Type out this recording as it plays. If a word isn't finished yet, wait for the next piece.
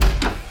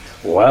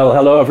Well,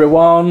 hello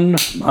everyone.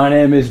 My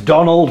name is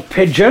Donald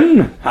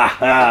Pigeon.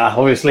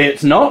 Obviously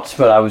it's not,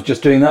 but I was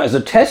just doing that as a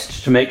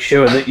test to make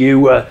sure that you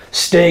were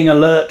staying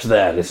alert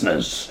there,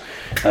 listeners.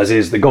 As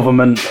is the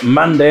government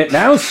mandate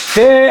now,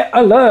 stay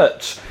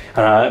alert.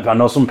 I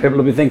know some people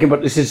will be thinking,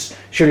 but this is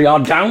surely our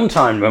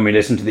downtime when we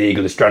listen to The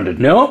Eagle is Stranded.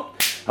 No,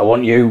 I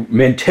want you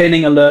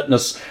maintaining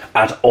alertness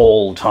at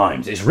all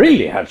times. It's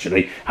really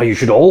actually how you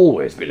should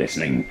always be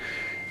listening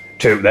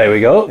to. There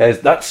we go.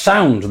 There's that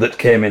sound that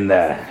came in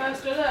there.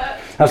 First alert.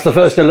 That's the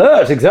first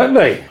alert,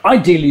 exactly.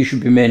 Ideally, you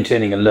should be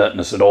maintaining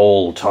alertness at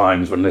all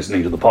times when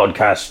listening to the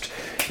podcast.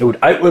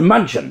 I would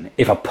imagine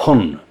if a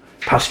pun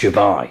passed you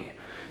by,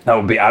 that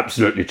would be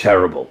absolutely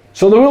terrible.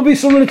 So there will be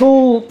some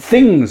little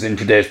things in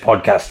today's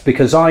podcast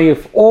because I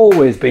have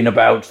always been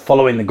about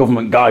following the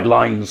government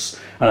guidelines,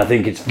 and I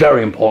think it's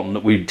very important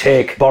that we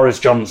take Boris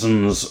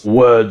Johnson's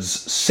words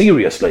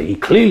seriously. He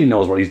clearly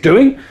knows what he's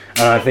doing,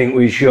 and I think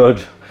we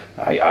should...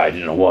 I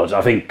don't know what.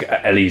 I think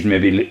Ellie's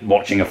maybe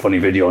watching a funny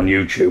video on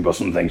YouTube or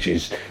something.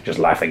 She's just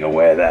laughing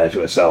away there to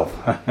herself.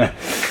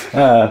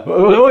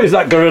 What is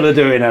that gorilla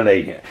doing,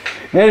 Ellie?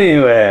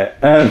 Anyway,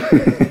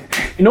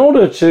 in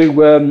order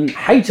to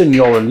heighten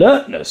your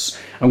alertness,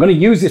 I'm going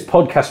to use this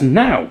podcast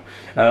now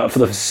for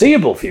the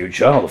foreseeable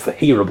future, or the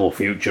foreseeable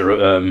future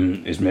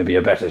is maybe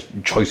a better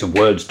choice of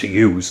words to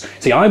use.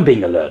 See, I'm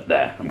being alert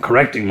there. I'm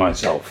correcting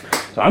myself.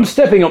 So I'm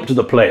stepping up to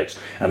the plate.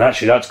 And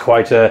actually, that's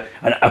quite a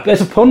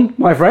better pun,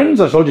 my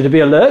friends. I told you to be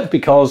alert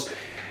because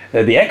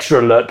the extra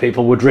alert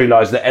people would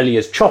realise that Ellie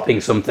is chopping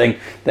something.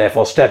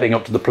 Therefore, stepping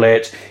up to the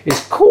plate is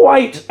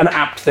quite an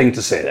apt thing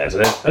to say. There's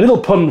a little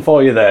pun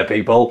for you there,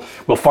 people.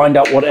 We'll find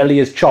out what Ellie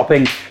is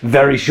chopping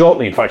very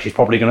shortly. In fact, she's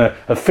probably going to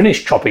have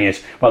finished chopping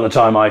it by the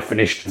time I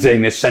finished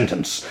saying this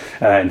sentence.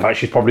 In fact,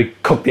 she's probably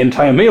cooked the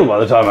entire meal by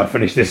the time I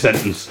finish this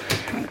sentence.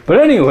 But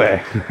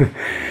anyway...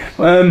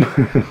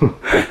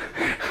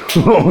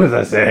 what was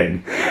I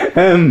saying?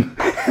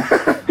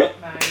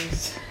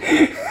 Nice.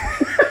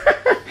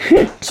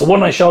 So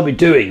what I shall be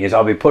doing is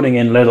I'll be putting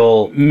in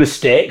little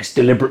mistakes,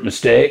 deliberate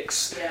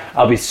mistakes. Yeah.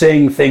 I'll be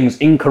saying things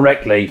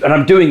incorrectly, and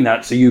I'm doing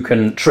that so you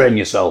can train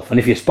yourself. And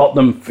if you spot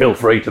them, feel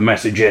free to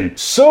message in.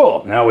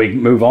 So, now we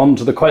move on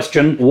to the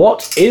question,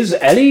 what is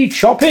Ellie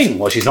chopping?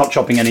 Well, she's not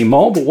chopping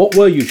anymore, but what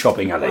were you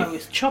chopping, Ellie? I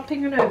was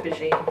chopping an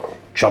aubergine.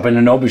 Chopping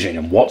an aubergine,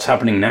 and what's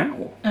happening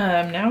now?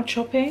 Now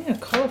chopping a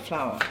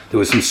cauliflower. There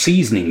was some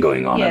seasoning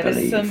going on, I Yeah,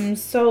 believe. there's some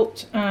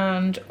salt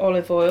and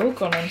olive oil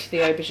gone onto the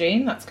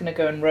aubergine. That's going to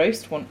go and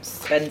roast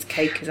once Ben's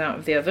cake is out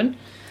of the oven.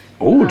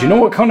 Oh, do you know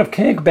what kind of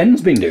cake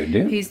Ben's been doing, do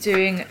you? He's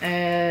doing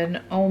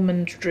an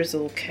almond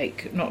drizzle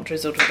cake. Not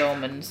drizzled with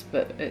almonds,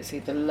 but it's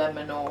either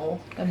lemon or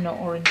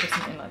orange or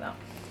something like that.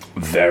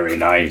 Very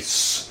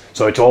nice.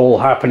 So it's all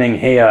happening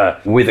here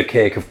with a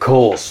cake, of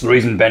course. The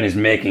reason Ben is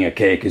making a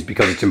cake is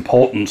because it's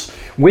important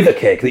with a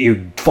cake that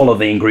you follow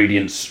the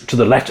ingredients to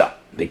the letter.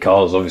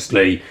 Because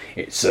obviously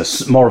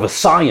it's more of a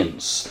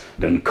science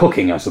than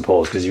cooking, I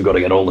suppose, because you've got to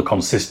get all the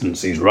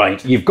consistencies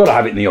right. You've got to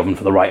have it in the oven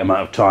for the right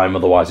amount of time,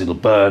 otherwise it'll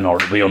burn or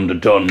it'll be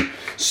underdone.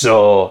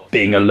 So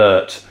being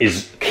alert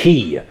is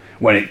key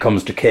when it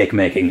comes to cake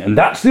making, and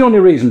that's the only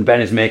reason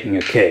Ben is making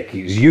a cake.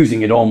 He's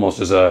using it almost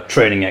as a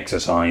training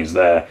exercise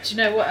there. Do you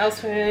know what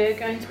else we're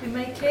going to be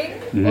making?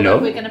 No. Although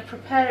we're going to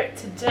prepare it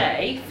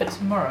today for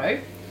tomorrow.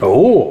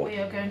 Oh, We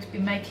are going to be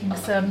making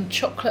some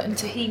chocolate and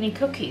tahini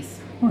cookies.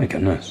 my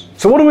goodness.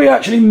 So what are we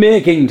actually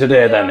making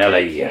today then, We are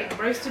Ellie? making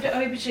roasted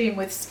aubergine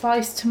with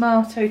spiced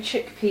tomato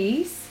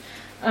chickpeas.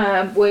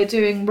 We're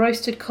doing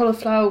roasted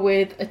cauliflower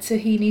with a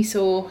tahini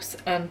sauce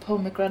and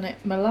pomegranate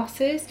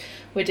molasses.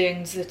 We're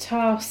doing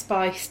za'atar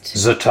spiced.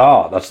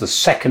 Za'atar, that's the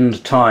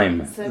second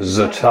time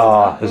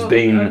Za'atar has I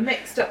been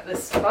mixed up the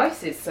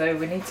spices, so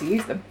we need to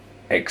use them.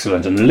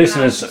 excellent. And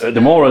listeners,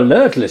 the more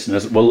alert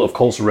listeners will of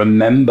course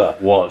remember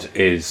what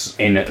is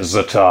in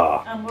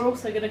Za'atar. And we're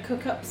also going to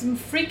cook up some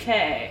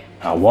frikeh.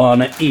 I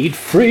wanna eat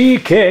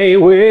frikeh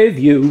with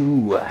you.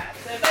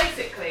 So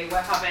basically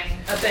we're having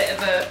a bit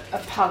of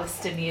a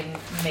Palestinian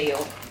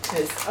meal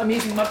because I'm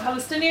using my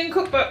Palestinian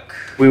cookbook.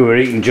 We were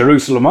eating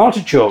Jerusalem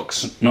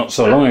artichokes not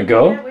so long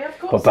ago, Yeah, we have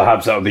got but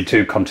perhaps that would be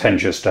too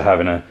contentious to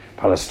have in a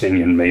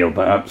Palestinian meal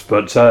perhaps,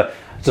 but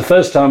it's the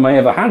first time I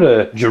ever had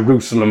a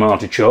Jerusalem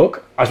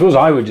artichoke. I suppose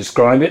I would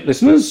describe it,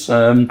 listeners,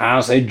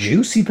 as a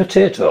juicy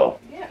potato.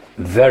 Yeah.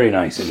 Very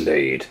nice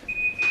indeed.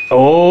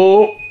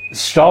 Oh,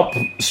 stop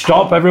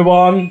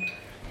everyone.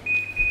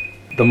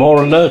 The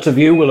more alert of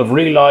you will have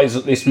realised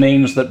that this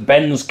means that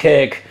Ben's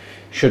cake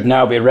should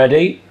now be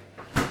ready.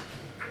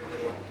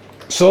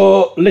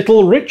 So,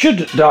 little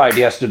Richard died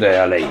yesterday,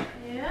 Ellie.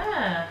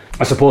 Yeah.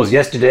 I suppose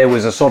yesterday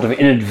was a sort of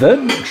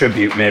inadvertent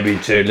tribute maybe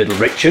to little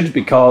Richard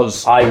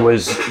because I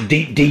was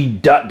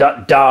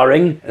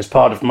dee-dee-da-da-daring as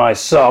part of my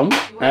song.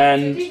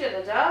 And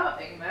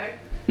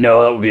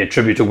no, that would be a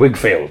tribute to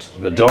Wigfield.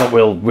 But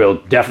we'll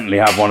definitely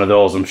have one of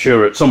those, I'm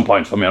sure, at some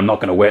point. I mean, I'm not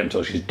going to wait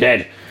until she's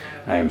dead.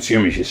 I'm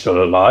assuming she's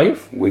still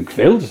alive,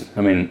 Wigfield.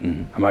 I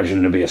mean, imagine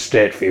it'll be a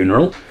state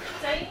funeral.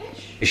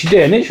 Danish? Is she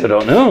Danish? I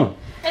don't know.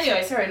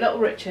 Anyway, sorry, Little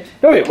Richard.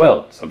 Oh, yeah,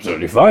 well, it's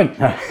absolutely fine.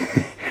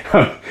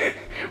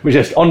 We're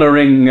just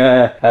honouring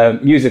a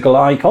musical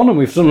icon, and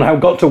we've somehow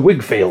got to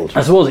Wigfield.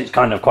 I suppose it's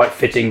kind of quite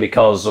fitting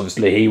because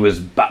obviously he was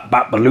bat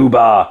bat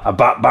balooba, a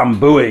bat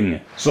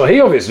bambooing. So he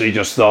obviously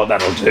just thought,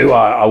 that'll do,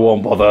 I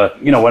won't bother.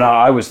 You know, when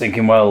I was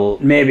thinking, well,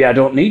 maybe I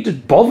don't need to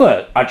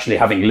bother actually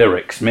having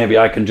lyrics. Maybe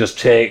I can just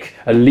take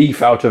a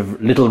leaf out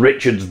of Little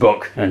Richard's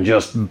book and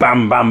just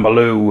bam bam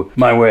baloo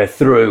my way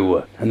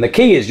through. And the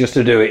key is just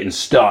to do it in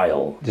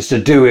style, just to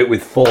do it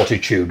with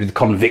fortitude, with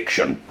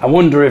conviction. I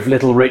wonder if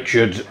Little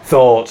Richard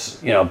thought,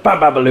 you know, ba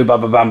ba baloo ba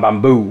ba bam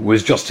bam boo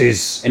was just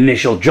his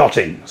initial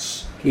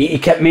jottings. He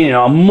kept meaning,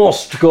 I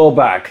must go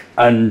back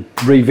and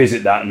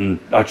revisit that and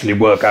actually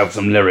work out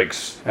some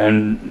lyrics,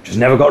 and just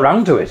never got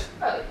round to it.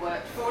 Well, it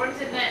worked for him,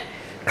 didn't it?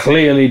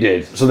 Clearly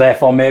did. So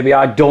therefore maybe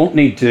I don't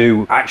need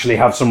to actually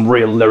have some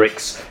real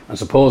lyrics. I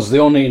suppose the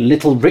only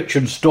Little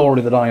Richard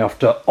story that I have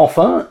to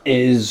offer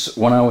is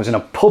when I was in a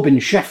pub in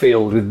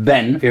Sheffield with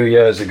Ben a few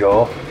years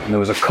ago, and there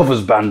was a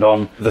covers band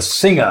on. The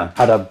singer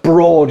had a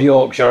broad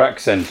Yorkshire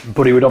accent,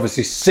 but he would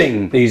obviously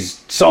sing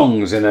these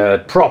songs in a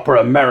proper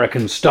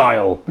American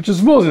style, which I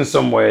suppose in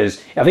some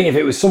ways, I think if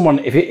it was someone,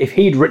 if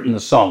he'd written the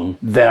song,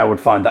 then I would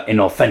find that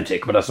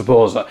inauthentic. But I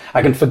suppose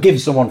I can forgive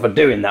someone for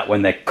doing that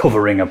when they're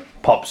covering a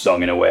pop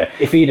song in a way.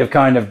 If he'd have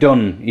kind of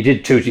done, he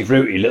did Tutti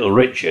Frutti, Little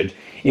Richard,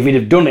 if he'd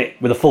have done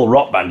it with a full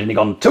rock band and he'd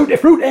gone Tutti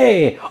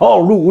Frutti,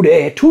 oh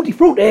Rudy, Tutti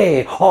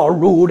Frutti, oh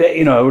Rudy,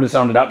 you know, it would have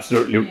sounded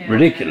absolutely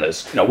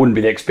ridiculous. You know, it wouldn't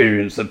be the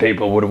experience that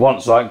people would have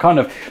wanted. So I kind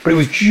of, but it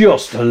was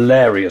just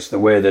hilarious the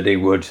way that he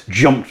would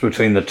jump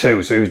between the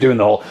two. So he was doing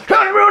the whole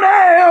Tutti Frutti,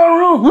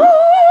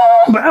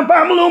 bam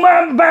bam boom,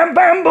 bam bam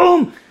bam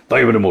boom.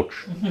 Thank you very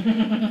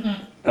much.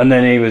 And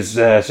then he was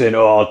saying,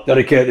 I'll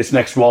dedicate this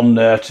next one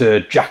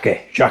to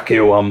Jackie,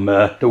 who I'm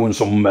doing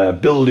some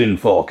building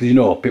for. Because, you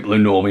know, people who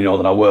know me know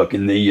that I work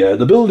in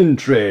the building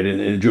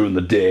trade during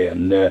the day.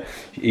 And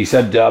he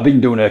said, I've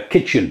been doing a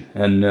kitchen.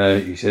 And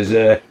he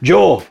says,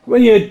 Joe,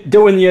 when you're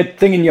doing your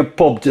thing in your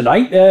pub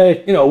tonight,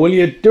 will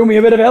you do me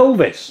a bit of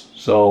Elvis?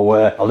 So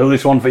I'll do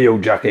this one for you,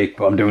 Jackie,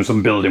 who I'm doing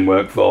some building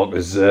work for.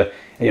 Because,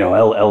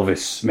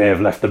 Elvis may have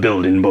left the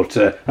building, but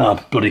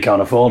I bloody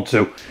can't afford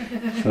to.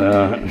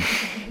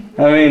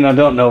 I mean, I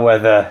don't know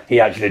whether he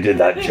actually did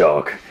that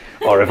joke,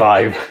 or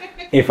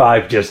if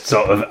I've just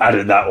sort of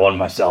added that one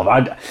myself.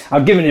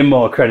 I've given him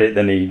more credit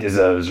than he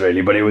deserves,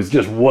 really, but it was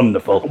just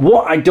wonderful.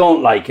 What I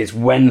don't like is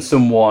when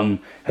someone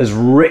has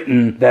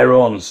written their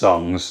own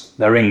songs,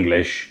 they're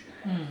English,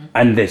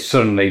 and they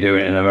suddenly do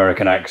it in an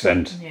American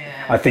accent.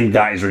 Yeah. I think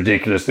that is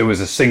ridiculous. There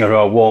was a singer who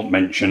I won't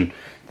mention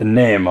the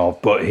name of,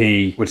 but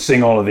he would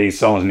sing all of these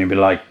songs, and he'd be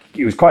like,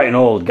 he was quite an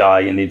old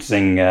guy, and he'd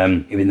sing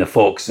in the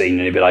folk scene,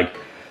 and he'd be like,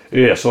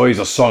 yeah, so here's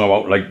a song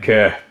about, like,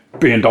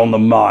 being down the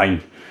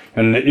mine.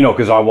 And, you know,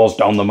 because I was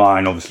down the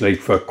mine, obviously,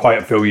 for quite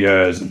a few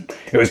years. And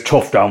it was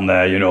tough down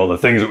there, you know, the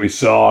things that we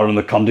saw and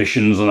the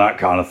conditions and that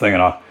kind of thing.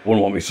 And I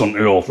wouldn't want my son to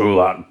go through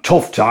that.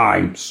 Tough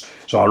times.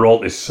 So I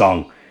wrote this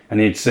song. And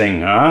he'd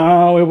sing,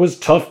 oh, it was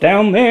tough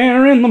down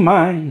there in the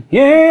mine.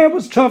 Yeah, it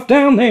was tough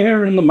down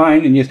there in the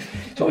mine. And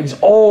so it's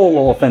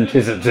all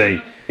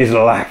authenticity is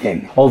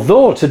lacking.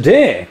 Although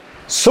today,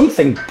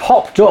 something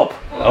popped up.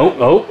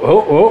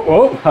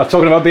 Oh. I was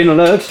talking about being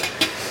alert.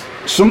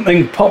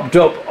 Something popped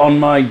up on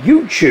my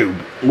YouTube,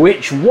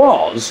 which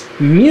was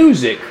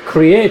music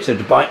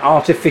created by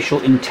artificial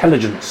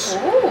intelligence.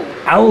 Ooh.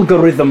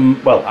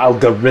 Algorithm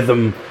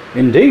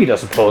indeed, I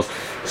suppose.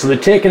 So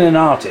they'd taken an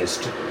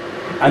artist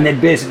and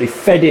they'd basically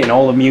fed in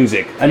all the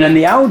music, and then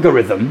the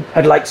algorithm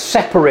had like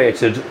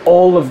separated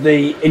all of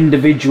the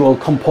individual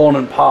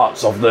component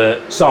parts of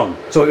the song.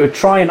 So it would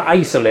try and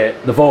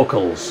isolate the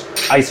vocals,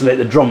 isolate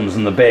the drums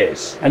and the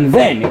bass, and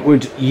then it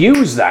would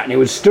use that and it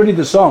would study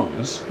the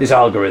songs. This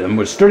algorithm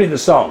would study the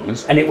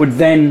songs and it would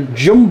then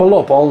jumble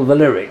up all of the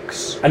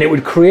lyrics and it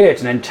would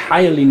create an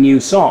entirely new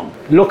song.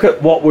 Look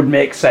at what would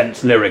make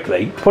sense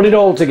lyrically, put it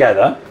all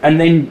together, and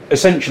then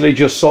essentially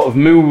just sort of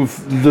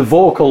move the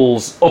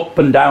vocals up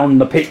and down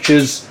the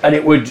pitches, and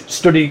it would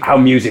study how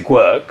music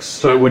works,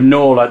 so it would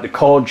know like the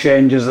chord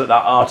changes that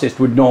artist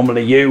would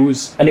normally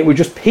use, and it would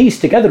just piece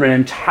together an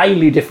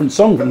entirely different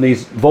song from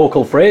these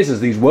vocal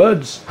phrases, these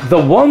words.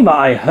 The one that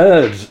I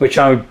heard, which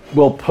I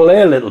will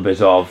play a little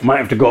bit of, might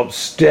have to go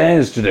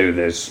upstairs to do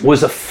this,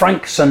 was a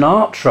Frank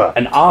Sinatra,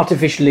 an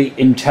artificially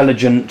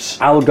intelligent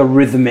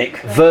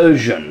algorithmic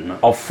version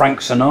of Frank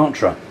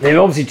Sinatra. They've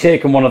obviously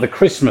taken one of the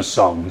Christmas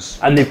songs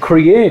and they've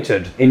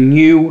created a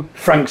new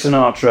Frank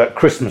Sinatra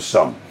Christmas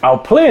song. I'll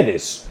play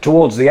this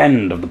towards the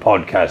end of the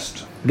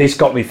podcast. This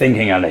got me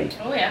thinking, Annie.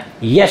 Oh yeah.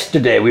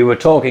 Yesterday we were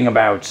talking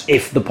about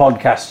if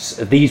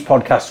these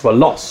podcasts were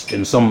lost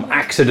in some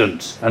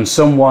accident and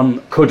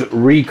someone could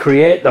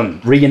recreate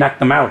them, reenact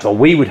them out, or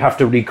we would have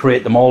to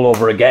recreate them all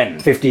over again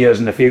 50 years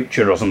in the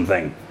future or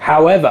something.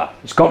 However,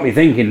 it's got me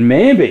thinking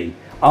maybe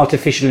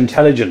artificial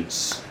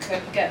intelligence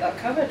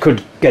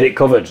could get it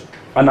covered.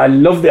 And I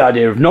love the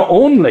idea of not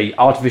only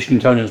artificial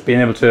intelligence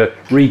being able to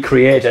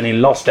recreate any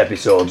lost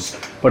episodes,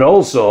 but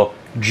also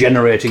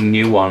generating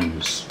new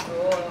ones.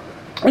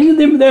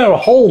 And there are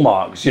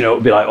hallmarks, you know. It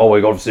would be like, oh,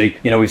 obviously,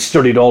 you know, we've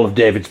studied all of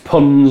David's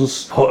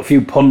puns, put a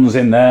few puns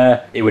in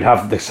there. It would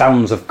have the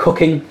sounds of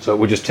cooking, so it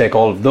would just take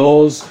all of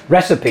those.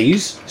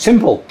 Recipes,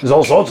 simple. There's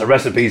all sorts of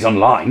recipes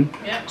online.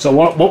 Yeah. So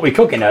what we're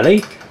cooking,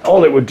 Ellie,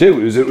 all it would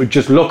do is it would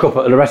just look up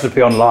at a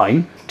recipe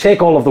online,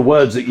 take all of the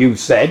words that you've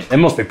said. There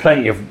must be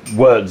plenty of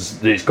words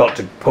that it's got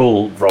to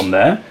pull from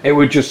there. It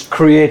would just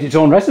create its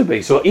own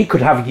recipe. So it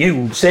could have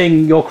you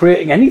saying you're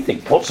creating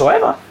anything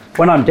whatsoever.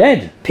 When I'm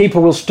dead,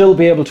 people will still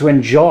be able to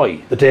enjoy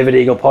the David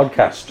Eagle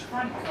podcast.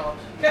 Thank God.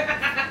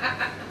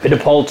 Bit of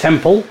Paul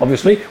Temple,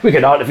 obviously. We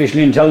could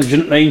artificially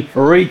intelligently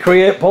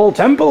recreate Paul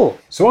Temple.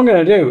 So what I'm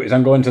going to do is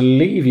I'm going to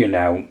leave you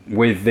now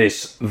with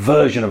this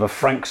version of a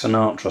Frank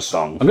Sinatra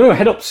song. I'm going to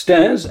head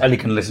upstairs. Ellie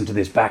can listen to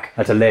this back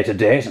at a later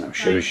date, and I'm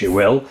sure she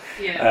will.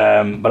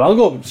 Yeah. But I'll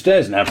go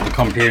upstairs now to the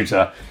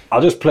computer.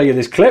 I'll just play you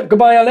this clip.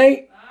 Goodbye,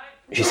 Ellie.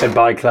 Bye. She said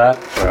bye, Claire.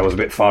 Sorry, I was a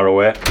bit far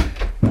away.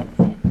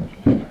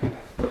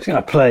 I'm just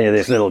going to play you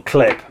this little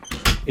clip.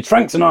 It's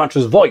Frank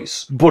Sinatra's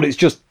voice, but it's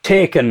just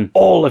taken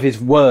all of his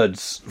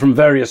words from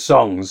various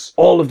songs,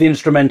 all of the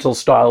instrumental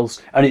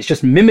styles, and it's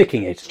just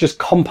mimicking it, just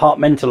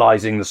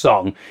compartmentalising the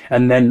song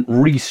and then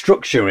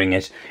restructuring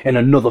it in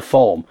another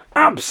form.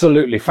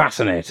 Absolutely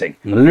fascinating.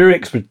 And the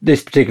lyrics for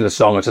this particular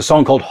song, it's a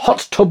song called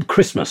Hot Tub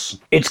Christmas.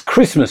 It's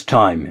Christmas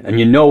time, and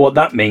you know what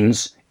that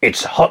means.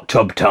 It's hot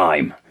tub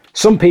time.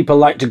 Some people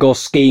like to go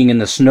skiing in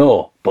the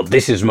snow, but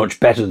this is much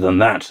better than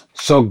that.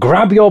 So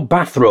grab your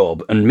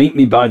bathrobe and meet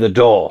me by the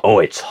door. Oh,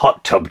 it's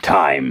hot tub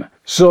time.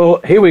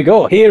 So here we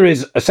go. Here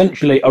is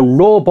essentially a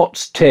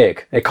robot's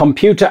take, a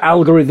computer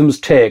algorithm's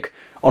take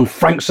on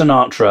Frank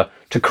Sinatra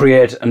to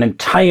create an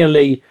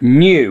entirely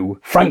new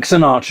Frank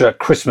Sinatra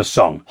Christmas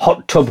song,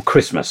 Hot Tub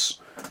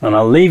Christmas. And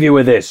I'll leave you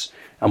with this,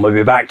 and we'll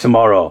be back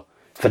tomorrow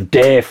for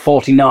day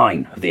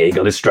 49 of The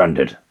Eagle is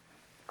Stranded.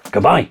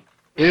 Goodbye.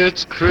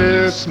 It's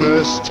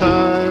Christmas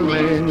time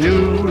and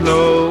you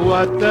know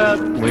what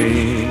that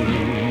means.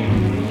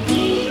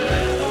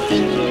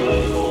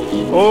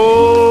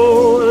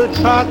 Oh, it's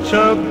hot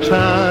tub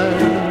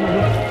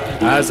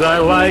time. As I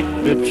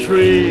like the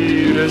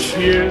tree this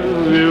year,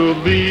 we'll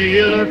be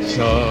in a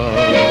tub.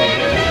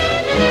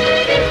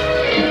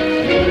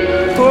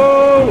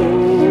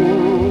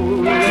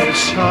 Oh,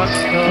 it's hot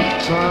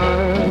tub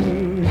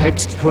time.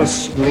 It's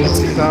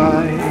Christmas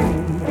time.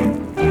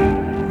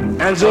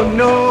 And so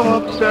no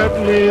upset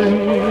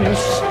news,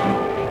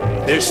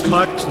 it's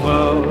much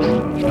more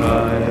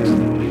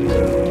time.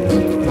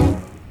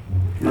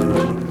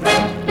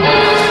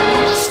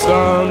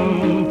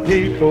 Some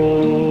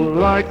people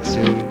like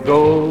to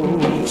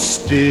go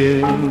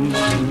skiing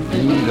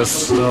in the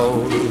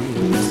snow,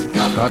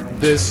 but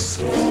this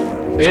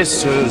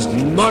is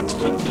much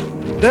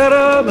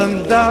better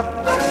than that.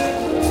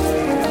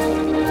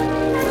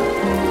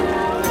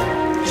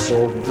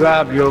 So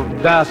grab your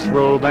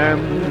bathrobe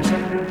and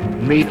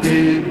meet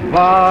me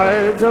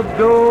by the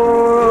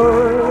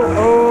door.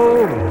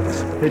 Oh,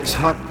 it's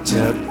hot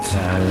tub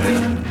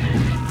time.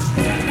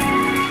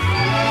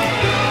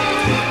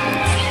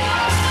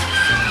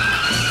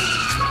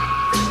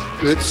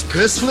 It's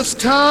Christmas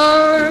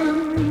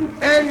time,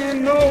 and you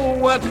know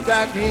what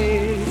that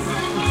means.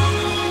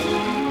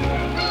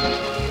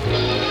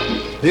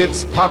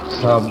 It's hot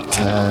tub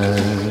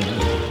time.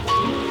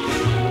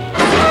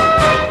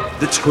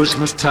 It's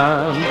Christmas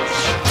time.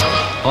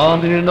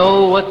 And you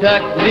know what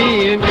that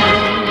means.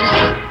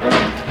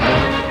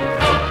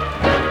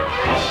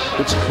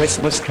 It's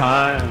Christmas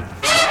time.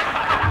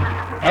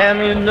 And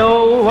you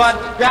know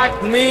what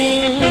that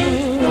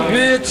means.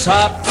 It's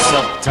hot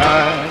tub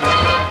time.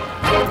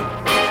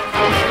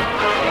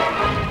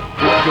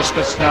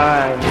 Christmas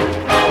time.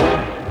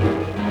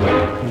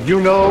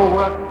 You know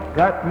what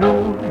that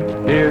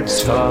means.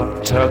 It's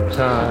hot tub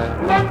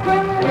time.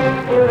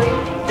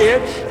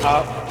 It's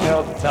hot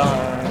tub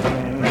time.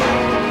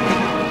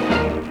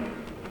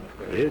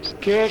 It's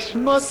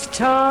Christmas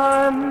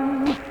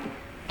time,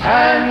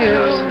 and you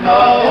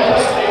know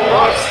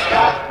what's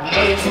that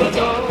means.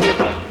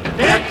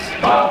 It's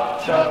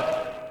hot tub